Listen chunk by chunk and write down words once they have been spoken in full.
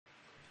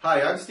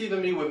Hi, I'm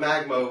Stephen Meade with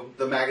MagMo,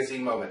 the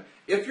magazine moment.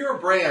 If you're a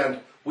brand,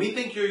 we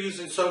think you're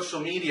using social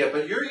media,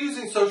 but you're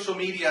using social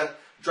media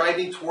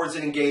driving towards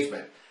an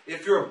engagement.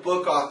 If you're a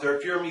book author,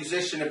 if you're a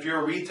musician, if you're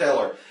a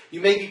retailer, you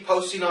may be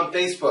posting on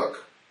Facebook,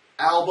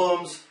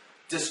 albums,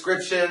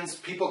 descriptions,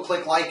 people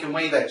click like and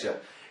wave at you.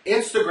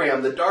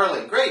 Instagram, the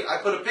darling, great, I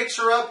put a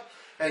picture up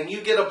and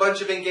you get a bunch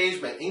of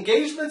engagement.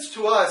 Engagements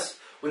to us,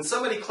 when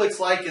somebody clicks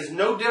like, is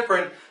no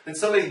different than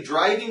somebody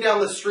driving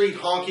down the street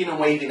honking and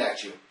waving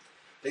at you.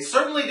 They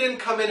certainly didn't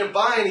come in and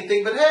buy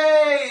anything, but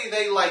hey,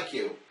 they like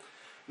you.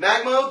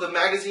 MagMo, the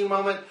magazine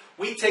moment,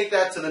 we take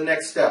that to the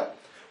next step.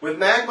 With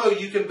MagMo,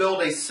 you can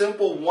build a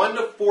simple 1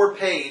 to 4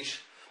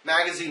 page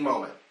magazine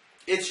moment.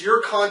 It's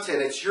your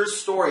content, it's your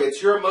story,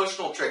 it's your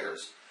emotional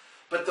triggers.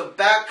 But the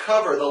back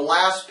cover, the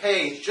last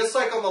page, just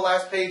like on the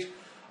last page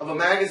of a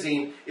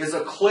magazine, is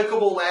a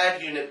clickable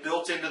ad unit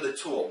built into the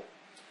tool.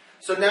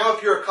 So now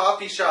if you're a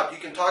coffee shop, you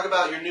can talk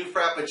about your new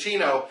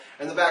Frappuccino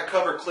and the back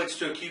cover clicks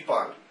to a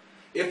coupon.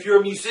 If you're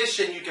a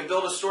musician, you can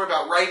build a story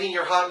about writing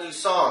your hot new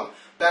song.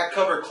 Back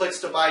cover clicks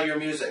to buy your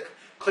music,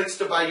 clicks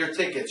to buy your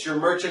tickets, your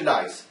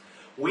merchandise.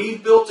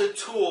 We've built a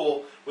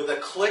tool with a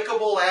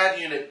clickable ad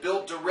unit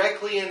built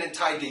directly in and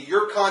tied to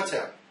your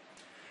content.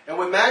 And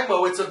with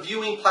MagMo, it's a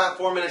viewing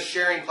platform and a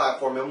sharing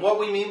platform. And what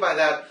we mean by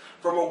that,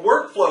 from a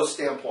workflow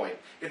standpoint,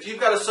 if you've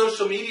got a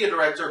social media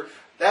director,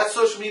 that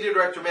social media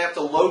director may have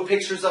to load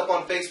pictures up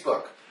on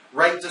Facebook,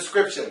 write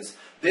descriptions.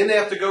 Then they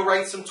have to go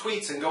write some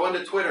tweets and go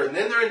into Twitter. And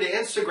then they're into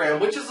Instagram,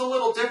 which is a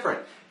little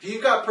different. If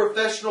you've got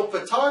professional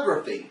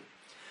photography,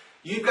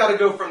 you've got to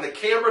go from the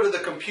camera to the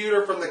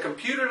computer, from the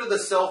computer to the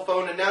cell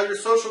phone, and now your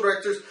social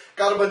director's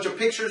got a bunch of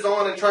pictures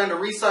on and trying to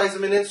resize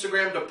them in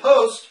Instagram to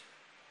post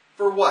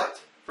for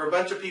what? For a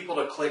bunch of people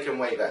to click and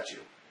wave at you.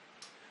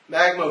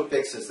 MagMo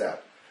fixes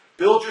that.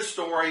 Build your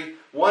story.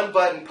 One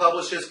button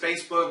publishes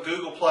Facebook,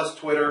 Google+,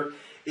 Twitter.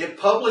 It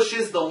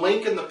publishes the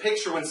link in the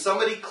picture. When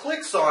somebody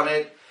clicks on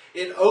it,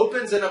 it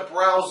opens in a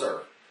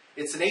browser.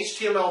 It's an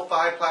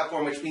HTML5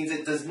 platform, which means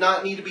it does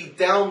not need to be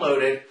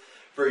downloaded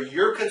for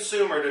your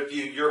consumer to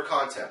view your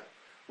content.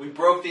 We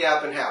broke the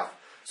app in half.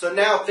 So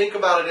now think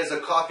about it as a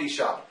coffee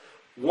shop.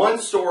 One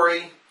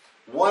story,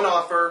 one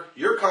offer,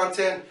 your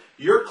content,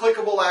 your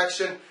clickable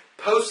action,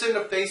 post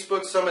into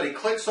Facebook, somebody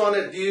clicks on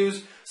it,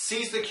 views,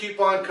 sees the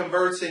coupon,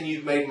 converts, and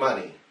you've made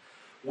money.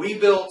 We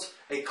built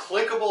a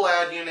clickable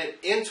ad unit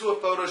into a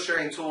photo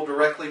sharing tool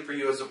directly for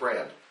you as a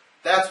brand.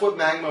 That's what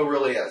MagMo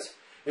really is.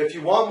 If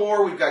you want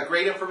more, we've got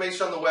great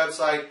information on the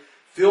website.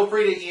 Feel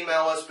free to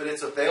email us, but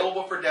it's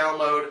available for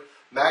download.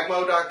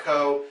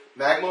 Magmo.co,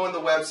 Magmo in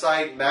the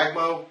website,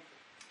 Magmo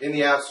in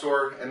the App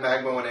Store, and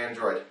Magmo on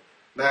Android.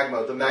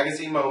 MagMo, the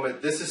magazine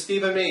moment. This is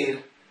Stephen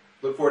Meade.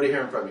 Look forward to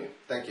hearing from you.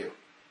 Thank you.